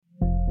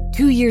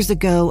2 years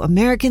ago,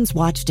 Americans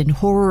watched in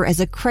horror as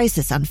a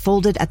crisis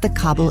unfolded at the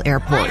Kabul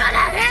airport.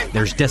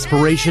 There's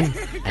desperation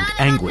and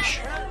anguish.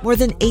 More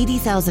than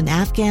 80,000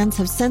 Afghans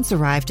have since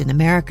arrived in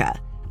America,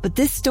 but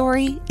this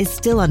story is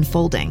still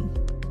unfolding.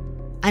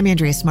 I'm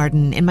Andrea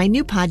Martin. In my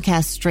new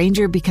podcast,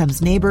 Stranger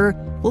Becomes Neighbor,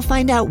 we'll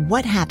find out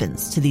what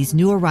happens to these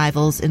new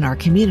arrivals in our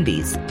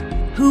communities.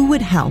 Who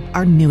would help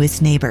our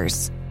newest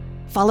neighbors?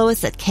 Follow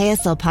us at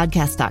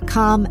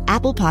kslpodcast.com,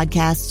 Apple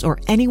Podcasts, or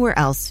anywhere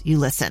else you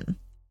listen.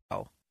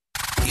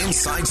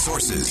 Inside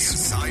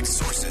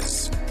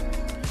Sources.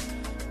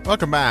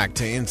 Welcome back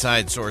to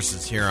Inside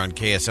Sources here on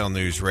KSL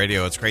News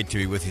Radio. It's great to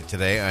be with you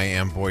today. I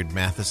am Boyd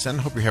Matheson.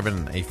 Hope you're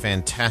having a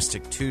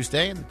fantastic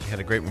Tuesday and you had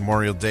a great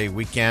Memorial Day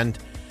weekend.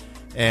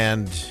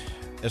 And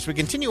as we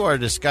continue our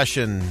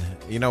discussion,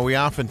 we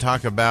often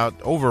talk about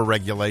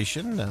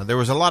over-regulation. There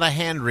was a lot of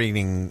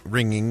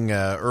hand-wringing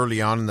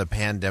early on in the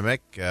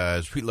pandemic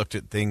as we looked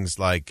at things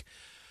like,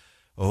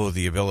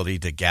 the ability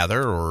to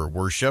gather or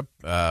worship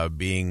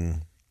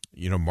being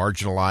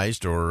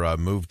marginalized or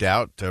moved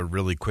out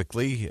really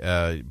quickly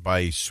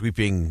by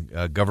sweeping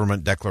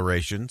government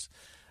declarations.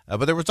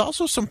 But there was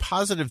also some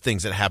positive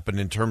things that happened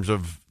in terms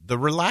of the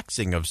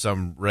relaxing of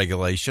some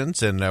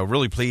regulations. And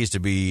really pleased to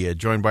be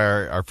joined by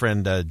our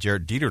friend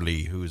Jarrett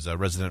Dieterle, who's a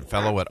resident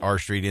fellow at R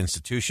Street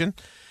Institution.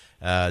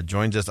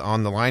 Joins us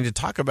on the line to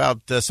talk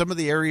about some of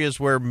the areas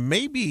where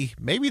maybe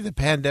the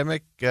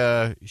pandemic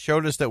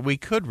showed us that we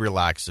could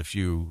relax a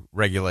few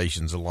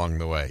regulations along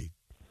the way.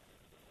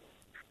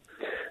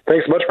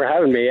 Thanks so much for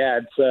having me. Yeah,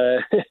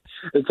 it's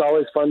it's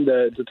always fun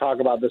to talk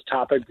about this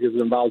topic because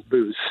it involves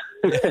booze.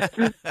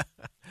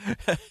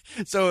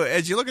 So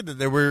as you look at it,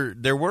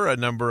 there were a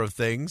number of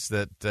things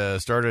that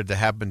started to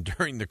happen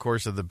during the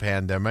course of the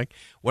pandemic.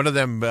 One of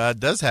them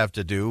does have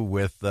to do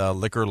with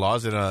liquor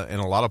laws in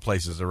a lot of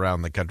places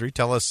around the country.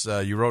 Tell us,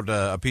 you wrote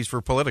a piece for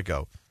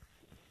Politico.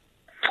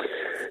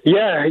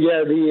 Yeah.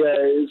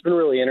 It's been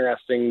really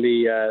interesting.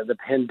 The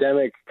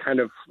pandemic kind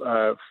of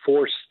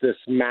forced this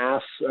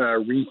mass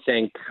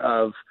rethink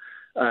of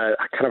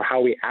kind of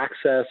how we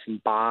access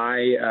and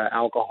buy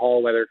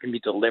alcohol, whether it can be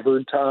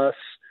delivered to us,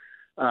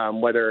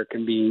 whether it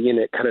can be in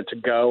it kind of to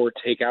go or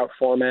takeout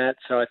format.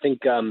 So I think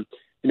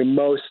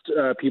most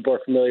people are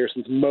familiar,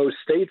 since most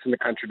states in the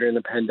country during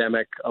the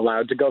pandemic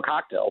allowed to go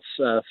cocktails.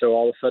 So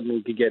all of a sudden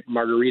we could get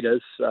margaritas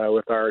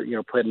with our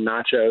plate of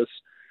nachos.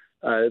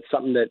 It's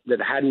something that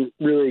hadn't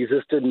really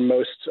existed in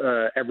most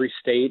every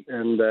state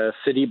and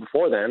city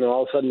before then, and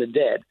all of a sudden it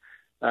did.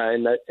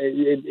 And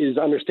it is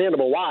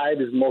understandable why,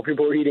 because more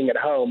people were eating at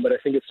home. But I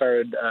think it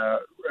started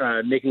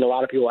making a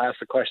lot of people ask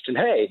the question,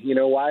 hey,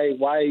 why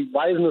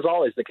isn't this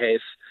always the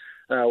case?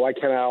 Why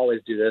can't I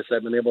always do this?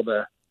 I've been able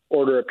to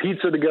order a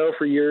pizza to go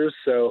for years,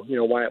 so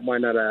why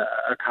not a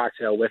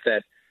cocktail with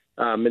it?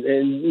 And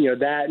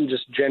that, and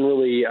just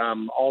generally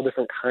all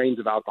different kinds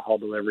of alcohol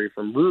delivery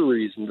from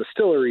breweries and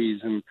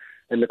distilleries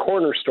and the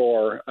corner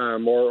store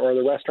or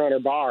the restaurant or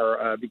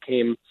bar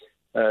became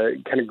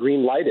kind of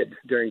green lighted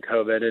during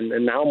COVID.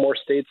 And now more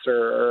states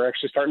are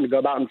actually starting to go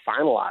about and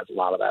finalize a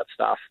lot of that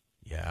stuff.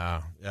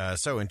 Yeah.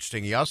 So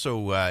interesting. You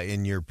also,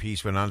 in your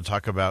piece, went on to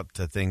talk about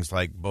things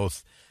like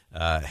both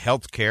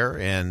health care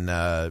and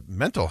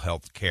mental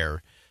health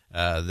care,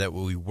 that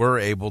we were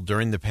able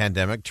during the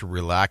pandemic to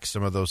relax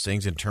some of those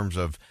things in terms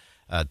of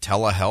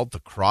telehealth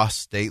across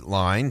state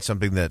lines,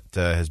 something that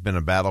has been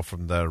a battle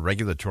from the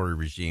regulatory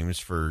regimes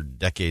for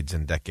decades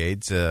and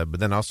decades, but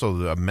then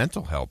also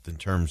mental health in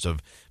terms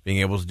of being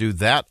able to do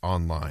that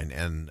online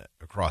and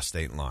across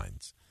state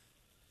lines.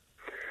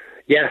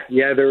 Yeah,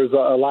 there was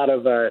a lot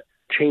of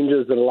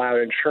changes that allowed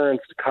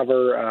insurance to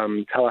cover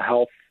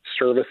telehealth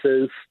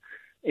services.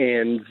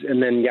 And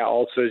then,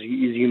 also, as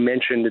you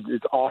mentioned,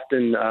 it's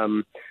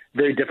often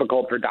very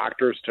difficult for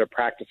doctors to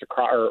practice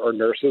across, or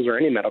nurses or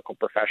any medical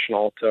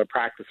professional to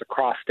practice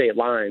across state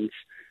lines,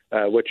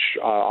 which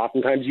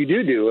oftentimes you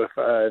do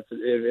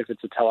if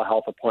it's a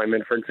telehealth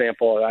appointment. For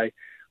example, I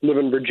live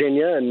in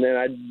Virginia, and then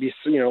I'd be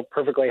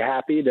perfectly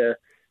happy to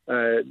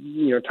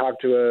talk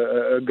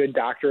to a good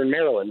doctor in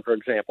Maryland, for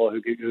example,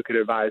 who could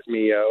advise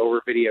me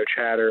over video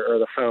chat or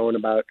the phone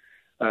about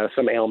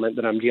some ailment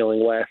that I'm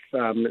dealing with.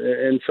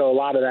 And so a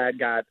lot of that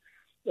got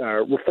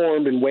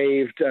reformed and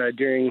waived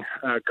during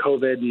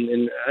COVID.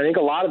 And I think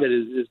a lot of it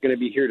is going to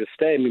be here to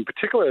stay. I mean,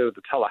 particularly with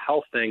the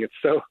telehealth thing, it's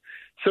so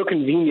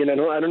convenient. I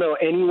don't know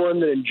anyone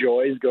that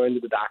enjoys going to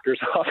the doctor's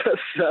office.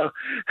 So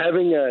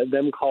having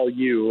them call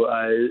you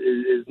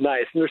is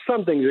nice. And there's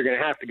some things you're going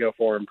to have to go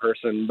for in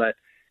person, but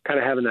kind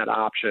of having that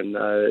option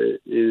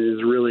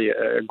is really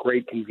a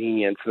great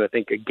convenience. And I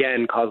think,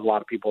 again, caused a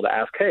lot of people to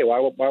ask, hey, why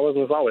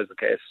wasn't this always the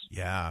case?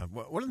 Yeah.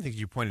 One of the things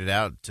you pointed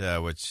out,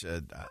 which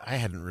I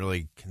hadn't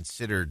really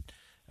considered,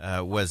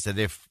 was that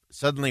if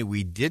suddenly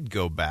we did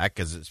go back,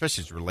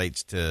 especially as it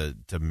relates to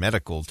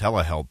medical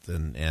telehealth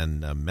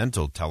and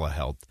mental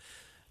telehealth,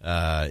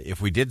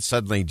 if we did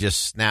suddenly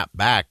just snap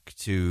back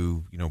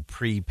to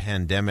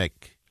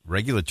pre-pandemic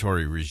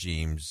regulatory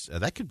regimes,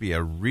 that could be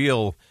a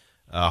real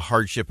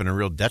hardship and a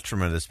real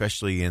detriment,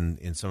 especially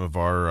in some of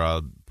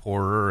our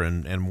poorer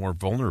and more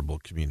vulnerable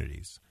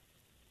communities.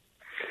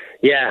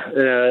 Yeah,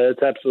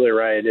 that's absolutely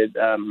right.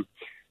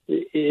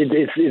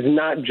 It's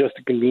not just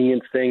a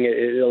convenience thing.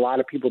 A lot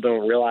of people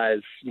don't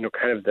realize,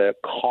 kind of the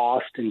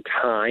cost and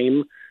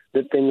time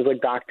that things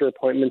like doctor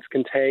appointments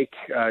can take.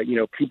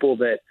 People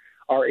that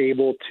are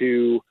able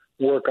to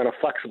work on a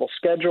flexible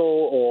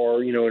schedule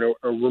or, in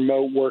a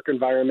remote work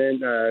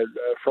environment,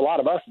 for a lot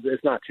of us,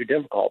 it's not too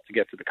difficult to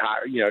get to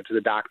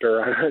the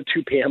doctor at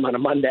 2 p.m. on a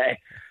Monday.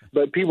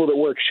 But people that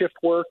work shift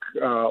work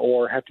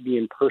or have to be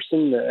in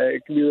person,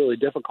 it can be really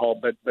difficult.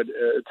 But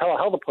a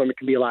telehealth appointment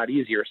can be a lot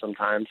easier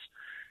sometimes.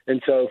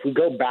 And so if we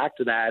go back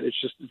to that, it's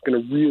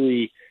going to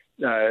really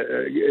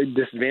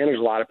disadvantage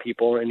a lot of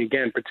people. And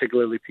again,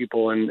 particularly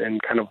people in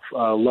kind of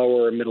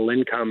lower and middle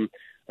income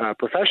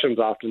professions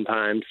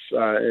oftentimes,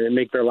 and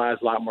make their lives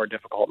a lot more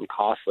difficult and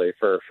costly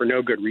for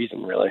no good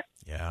reason, really.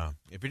 Yeah.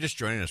 If you're just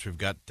joining us, we've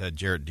got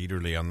Jarrett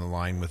Dieterle on the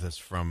line with us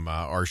from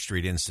R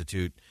Street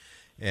Institute.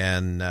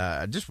 And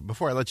just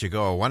before I let you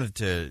go, I wanted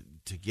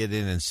to get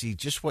in and see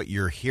just what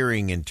you're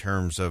hearing in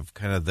terms of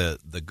kind of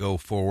the go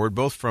forward,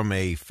 both from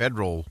a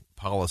federal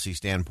policy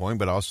standpoint,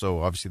 but also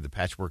obviously the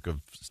patchwork of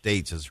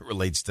states as it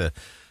relates to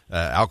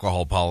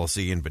alcohol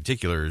policy in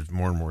particular,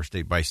 more and more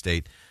state by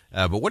state.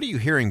 But what are you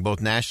hearing both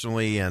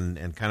nationally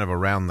and kind of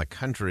around the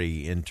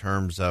country in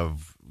terms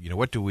of,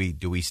 what do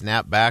we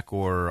snap back,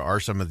 or are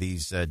some of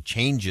these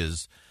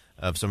changes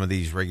of some of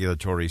these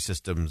regulatory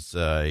systems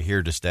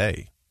here to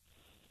stay?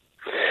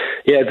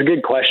 Yeah, it's a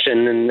good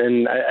question,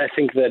 and I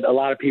think that a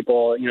lot of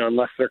people,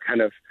 unless they're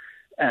kind of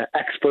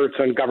experts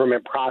on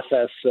government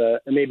process,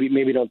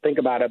 maybe don't think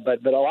about it, but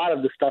a lot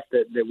of the stuff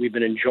that we've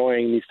been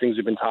enjoying, these things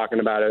we've been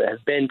talking about, it has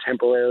been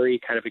temporary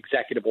kind of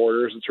executive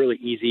orders. It's really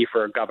easy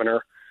for a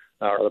governor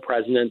or the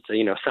president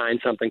to, sign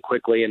something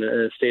quickly in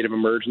a state of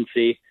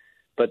emergency.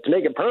 But to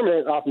make it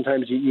permanent,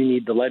 oftentimes you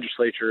need the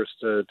legislatures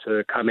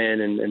to come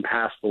in and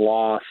pass the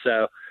law.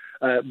 So.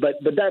 But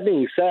that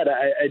being said,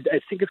 I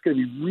think it's going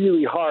to be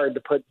really hard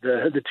to put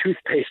the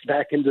toothpaste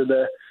back into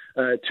the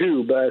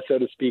tube, so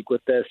to speak,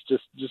 with this,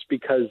 just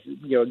because,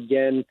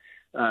 again,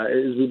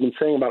 as we've been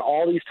saying about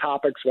all these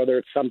topics, whether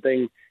it's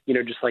something,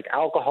 just like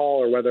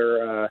alcohol or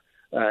whether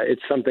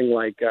it's something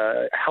like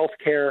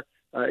healthcare,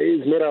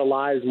 it's made our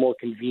lives more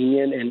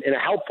convenient and in a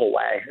helpful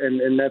way.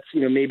 And that's,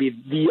 maybe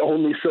the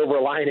only silver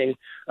lining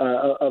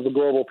of a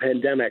global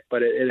pandemic,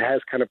 but it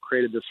has kind of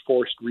created this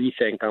forced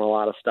rethink on a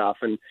lot of stuff.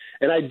 And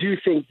I do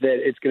think that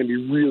it's going to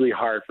be really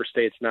hard for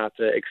states not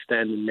to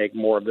extend and make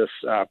more of this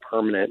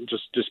permanent,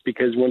 just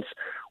because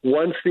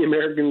once the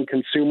American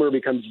consumer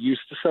becomes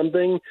used to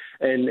something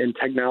and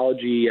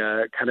technology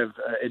kind of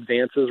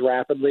advances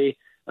rapidly,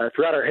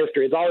 throughout our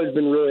history, it's always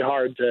been really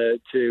hard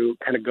to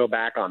kind of go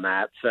back on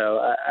that. So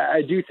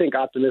I do think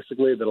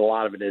optimistically that a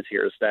lot of it is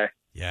here to stay.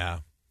 Yeah.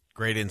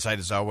 Great insight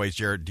as always.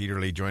 Jarrett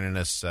Dieterle joining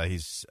us.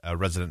 He's a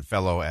resident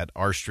fellow at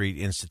R Street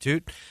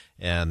Institute,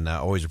 and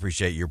always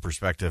appreciate your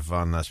perspective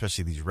on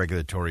especially these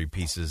regulatory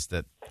pieces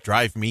that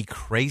drive me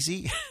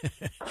crazy.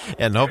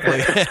 And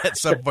hopefully at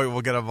some point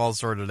we'll get them all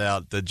sorted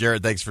out.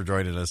 Jarrett, thanks for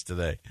joining us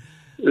today.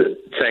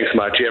 Thanks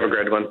much. You have a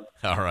great one.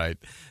 All right.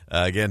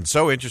 Again,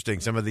 so interesting.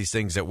 Some of these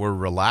things that were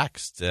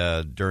relaxed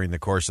during the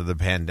course of the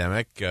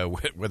pandemic,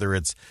 whether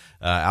it's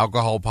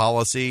alcohol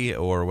policy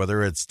or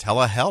whether it's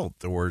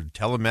telehealth or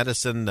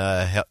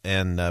telemedicine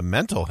and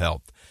mental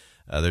health.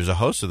 There's a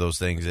host of those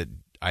things that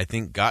I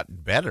think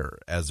got better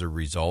as a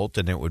result.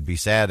 And it would be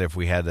sad if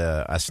we had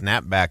a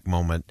snapback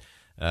moment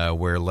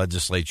where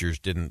legislatures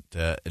didn't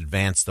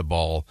advance the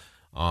ball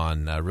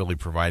on really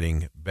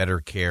providing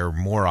better care,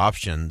 more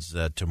options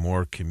to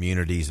more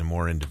communities and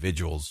more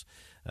individuals.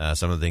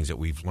 Some of the things that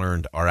we've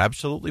learned are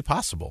absolutely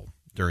possible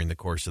during the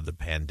course of the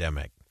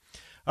pandemic.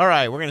 All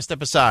right, we're going to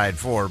step aside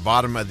for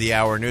bottom of the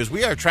hour news.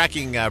 We are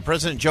tracking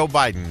President Joe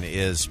Biden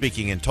is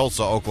speaking in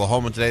Tulsa,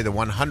 Oklahoma today, the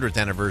 100th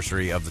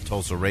anniversary of the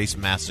Tulsa Race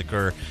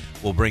Massacre.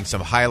 We'll bring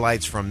some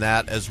highlights from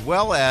that, as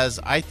well as,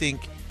 I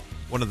think,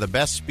 one of the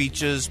best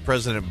speeches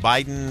President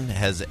Biden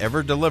has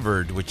ever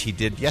delivered, which he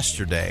did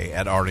yesterday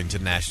at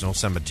Arlington National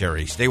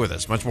Cemetery. Stay with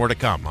us. Much more to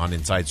come on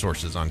Inside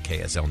Sources on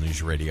KSL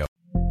News Radio.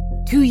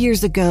 2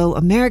 years ago,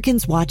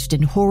 Americans watched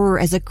in horror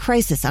as a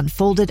crisis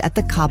unfolded at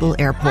the Kabul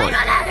airport.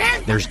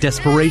 There's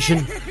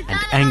desperation and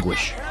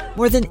anguish.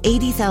 More than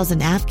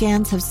 80,000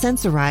 Afghans have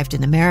since arrived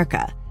in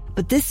America,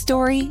 but this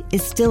story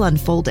is still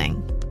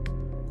unfolding.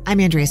 I'm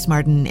Andrea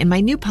Smartin. In my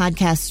new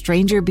podcast,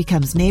 Stranger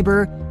Becomes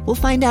Neighbor, we'll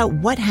find out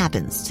what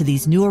happens to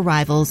these new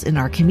arrivals in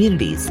our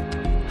communities.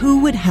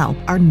 Who would help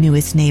our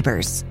newest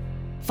neighbors?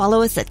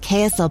 Follow us at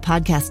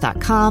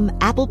kslpodcast.com,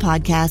 Apple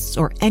Podcasts,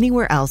 or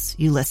anywhere else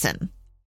you listen.